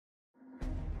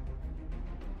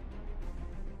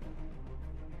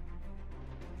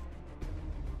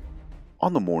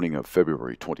On the morning of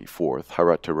February 24th,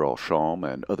 Hayat Tahrir al-Sham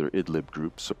and other Idlib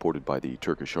groups supported by the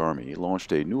Turkish army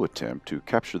launched a new attempt to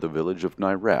capture the village of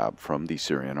Nayrab from the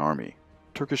Syrian army.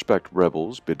 Turkish-backed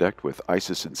rebels, bedecked with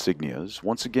ISIS insignias,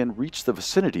 once again reached the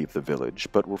vicinity of the village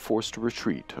but were forced to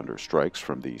retreat under strikes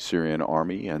from the Syrian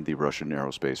army and the Russian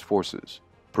aerospace forces.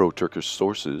 Pro-Turkish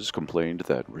sources complained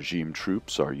that regime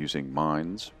troops are using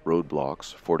mines,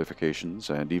 roadblocks, fortifications,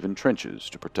 and even trenches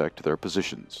to protect their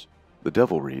positions. The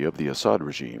devilry of the Assad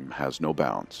regime has no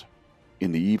bounds.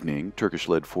 In the evening,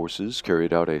 Turkish-led forces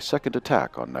carried out a second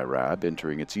attack on Nayrab,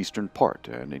 entering its eastern part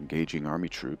and engaging army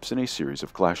troops in a series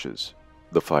of clashes.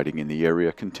 The fighting in the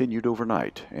area continued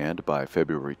overnight, and by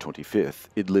February 25th,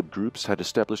 Idlib groups had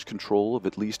established control of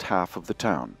at least half of the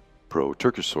town.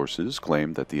 Pro-Turkish sources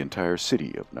claim that the entire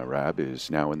city of Nayrab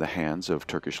is now in the hands of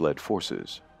Turkish-led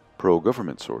forces.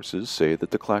 Pro-government sources say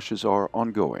that the clashes are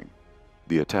ongoing.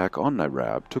 The attack on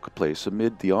Nayrab took place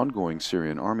amid the ongoing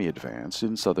Syrian army advance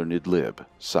in southern Idlib,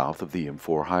 south of the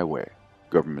M4 highway.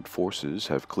 Government forces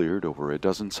have cleared over a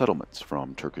dozen settlements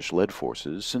from Turkish-led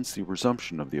forces since the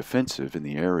resumption of the offensive in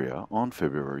the area on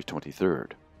February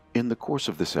 23rd. In the course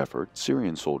of this effort,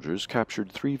 Syrian soldiers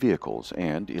captured 3 vehicles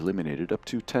and eliminated up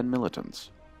to 10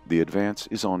 militants. The advance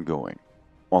is ongoing.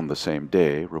 On the same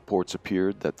day, reports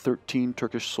appeared that 13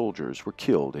 Turkish soldiers were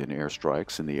killed in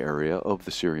airstrikes in the area of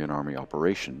the Syrian army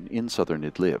operation in southern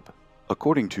Idlib.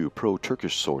 According to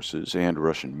pro-Turkish sources and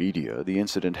Russian media, the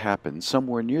incident happened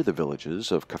somewhere near the villages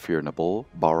of Kafir Nabil,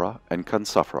 Bara, and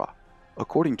Kansafra.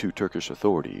 According to Turkish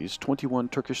authorities, 21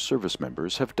 Turkish service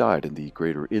members have died in the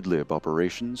Greater Idlib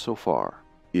operation so far.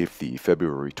 If the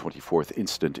February 24th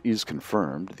incident is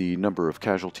confirmed, the number of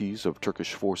casualties of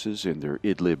Turkish forces in their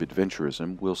Idlib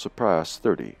adventurism will surpass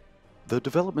 30. The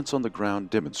developments on the ground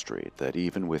demonstrate that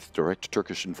even with direct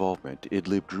Turkish involvement,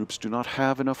 Idlib groups do not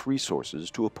have enough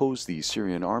resources to oppose the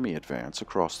Syrian army advance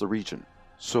across the region.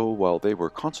 So while they were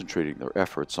concentrating their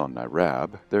efforts on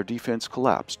Nayrab, their defense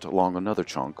collapsed along another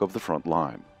chunk of the front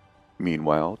line.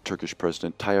 Meanwhile, Turkish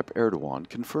President Tayyip Erdogan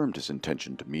confirmed his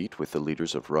intention to meet with the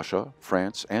leaders of Russia,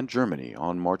 France, and Germany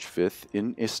on March 5th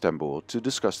in Istanbul to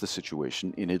discuss the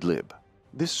situation in Idlib.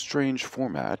 This strange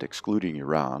format, excluding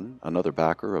Iran, another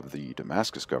backer of the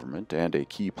Damascus government and a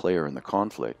key player in the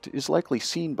conflict, is likely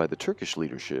seen by the Turkish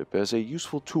leadership as a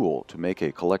useful tool to make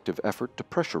a collective effort to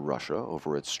pressure Russia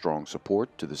over its strong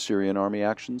support to the Syrian army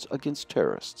actions against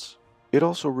terrorists. It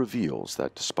also reveals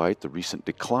that despite the recent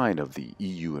decline of the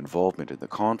EU involvement in the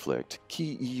conflict,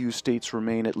 key EU states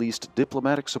remain at least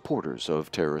diplomatic supporters of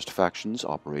terrorist factions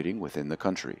operating within the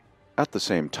country. At the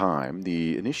same time,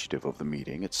 the initiative of the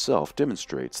meeting itself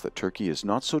demonstrates that Turkey is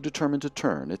not so determined to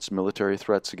turn its military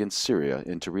threats against Syria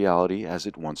into reality as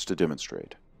it wants to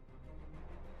demonstrate.